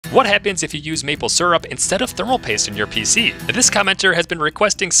What happens if you use maple syrup instead of thermal paste in your PC? Now, this commenter has been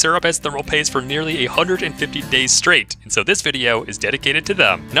requesting syrup as thermal paste for nearly 150 days straight, and so this video is dedicated to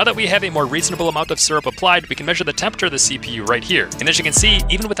them. Now that we have a more reasonable amount of syrup applied, we can measure the temperature of the CPU right here. And as you can see,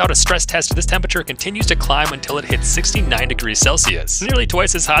 even without a stress test, this temperature continues to climb until it hits 69 degrees Celsius. Nearly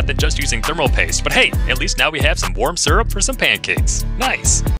twice as hot than just using thermal paste, but hey, at least now we have some warm syrup for some pancakes. Nice!